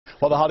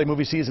Well, the holiday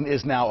movie season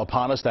is now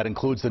upon us. That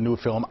includes the new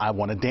film, I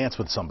Want to Dance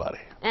with Somebody.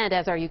 And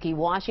as our Ukee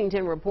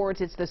Washington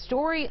reports, it's the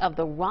story of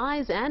the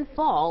rise and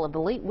fall of the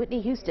late Whitney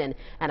Houston,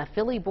 and a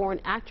Philly-born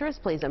actress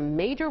plays a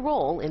major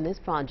role in this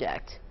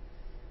project.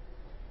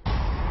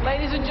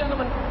 Ladies and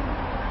gentlemen,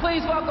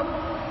 please welcome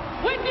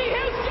Whitney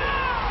Houston!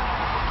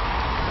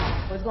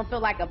 It's going to feel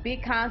like a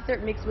big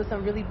concert mixed with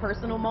some really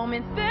personal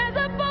moments. There's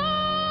a boy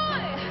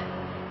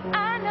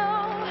I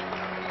know,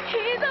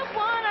 he's the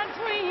one I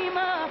dream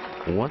of.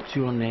 What's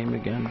your name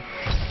again?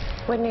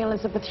 Whitney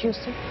Elizabeth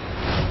Houston.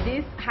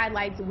 This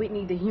highlights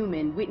Whitney the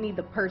human, Whitney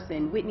the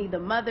person, Whitney the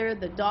mother,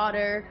 the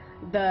daughter,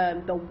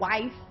 the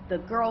wife, the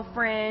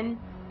girlfriend.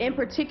 In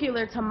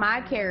particular to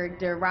my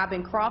character,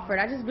 Robyn Crawford,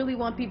 I just really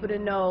want people to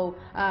know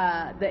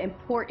the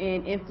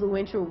important,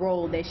 influential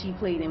role that she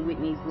played in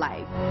Whitney's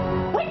life.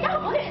 Wait,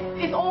 no,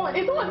 it's on,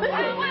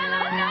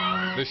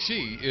 The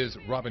she is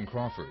Robyn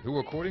Crawford, who,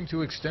 according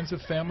to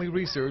extensive family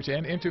research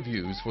and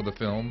interviews for the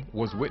film,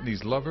 was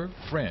Whitney's lover,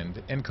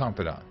 friend, and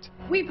confidant.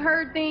 We've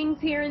heard things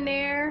here and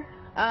there,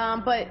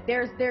 but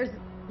there's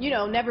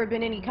never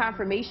been any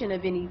confirmation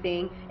of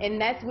anything,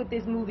 and that's what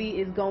this movie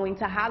is going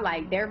to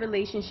highlight, their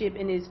relationship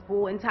in its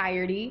full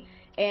entirety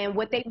and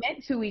what they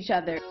meant to each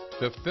other.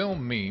 The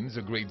film means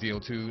a great deal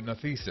to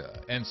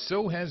Nafessa, and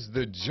so has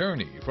the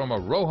journey from a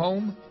row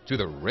home to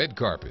the red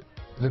carpet.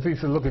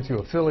 Nafessa, look at you,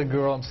 a Philly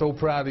girl. I'm so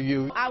proud of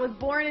you. I was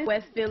born in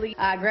West Philly.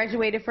 I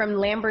graduated from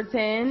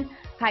Lamberton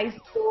High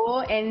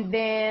School, and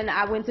then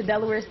I went to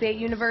Delaware State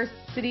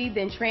University,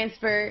 then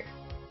transferred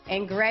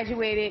and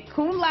graduated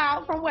cum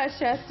laude from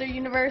Westchester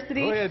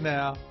University. Go ahead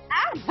now.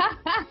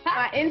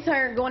 I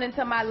interned going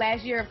into my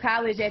last year of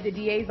college at the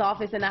DA's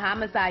office in the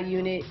homicide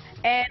unit,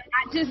 and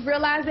I just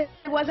realized that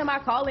it wasn't my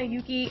calling,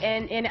 Ukee,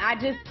 and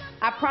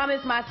I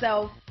promised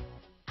myself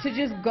to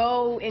just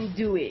go and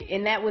do it,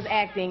 and that was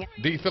acting.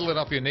 The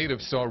Philadelphia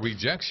native saw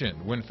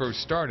rejection when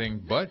first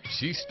starting, but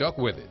she stuck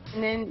with it.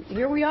 And then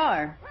here we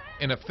are.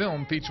 In a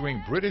film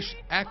featuring British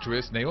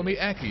actress Naomi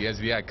Ackie as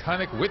the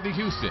iconic Whitney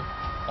Houston,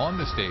 on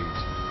the stage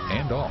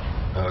and off.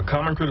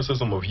 Common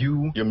criticism of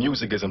you, your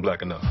music isn't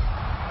black enough.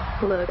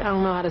 Look, I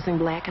don't know how to sing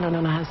black, and I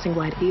don't know how to sing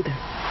white either.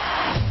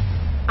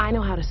 I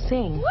know how to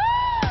sing. Woo!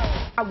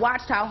 I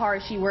watched how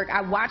hard she worked.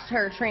 I watched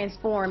her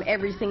transform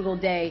every single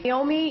day.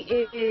 Naomi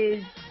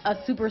is a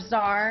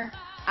superstar.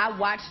 I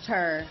watched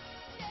her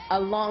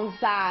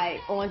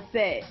alongside on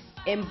set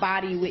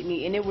embody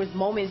Whitney, and there was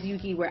moments,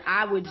 Ukee, where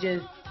I would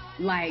just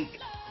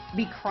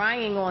be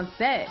crying on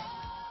set.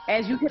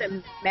 As you could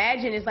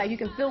imagine, it's like you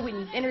can feel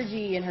Whitney's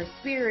energy and her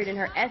spirit and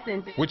her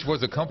essence. Which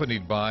was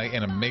accompanied by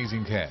an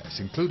amazing cast,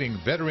 including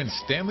veteran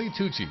Stanley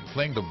Tucci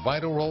playing the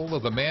vital role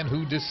of the man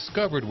who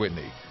discovered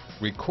Whitney,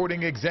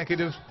 recording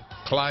executive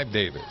Clive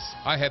Davis.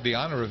 I had the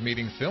honor of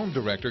meeting film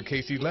director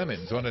Casey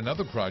Lemons on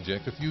another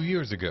project a few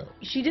years ago.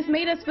 She just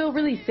made us feel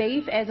really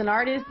safe as an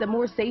artist. The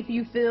more safe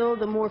you feel,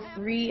 the more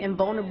free and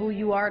vulnerable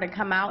you are to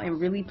come out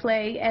and really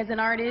play as an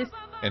artist.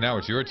 And now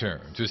it's your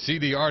turn to see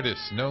the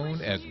artist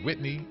known as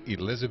Whitney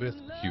Elizabeth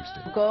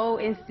Houston. Go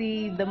and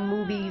see the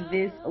movie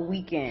this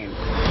weekend.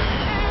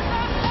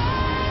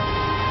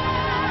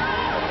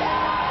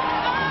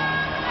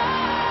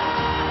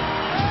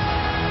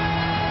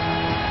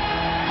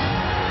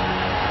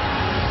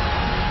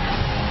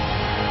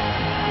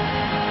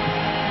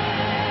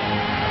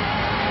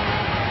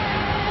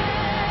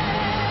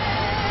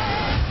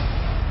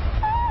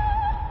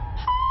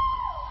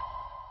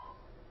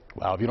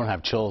 Wow, if you don't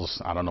have chills,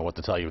 I don't know what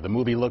to tell you. The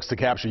movie looks to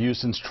capture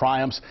Houston's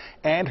triumphs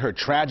and her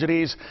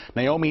tragedies.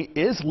 Naomi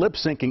is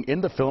lip-syncing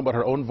in the film, but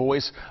her own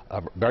voice,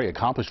 a very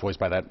accomplished voice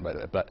by that,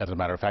 as a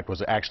matter of fact,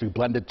 was actually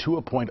blended to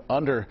a point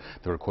under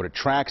the recorded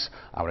tracks.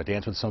 I Want to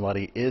Dance with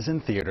Somebody is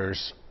in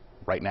theaters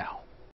right now.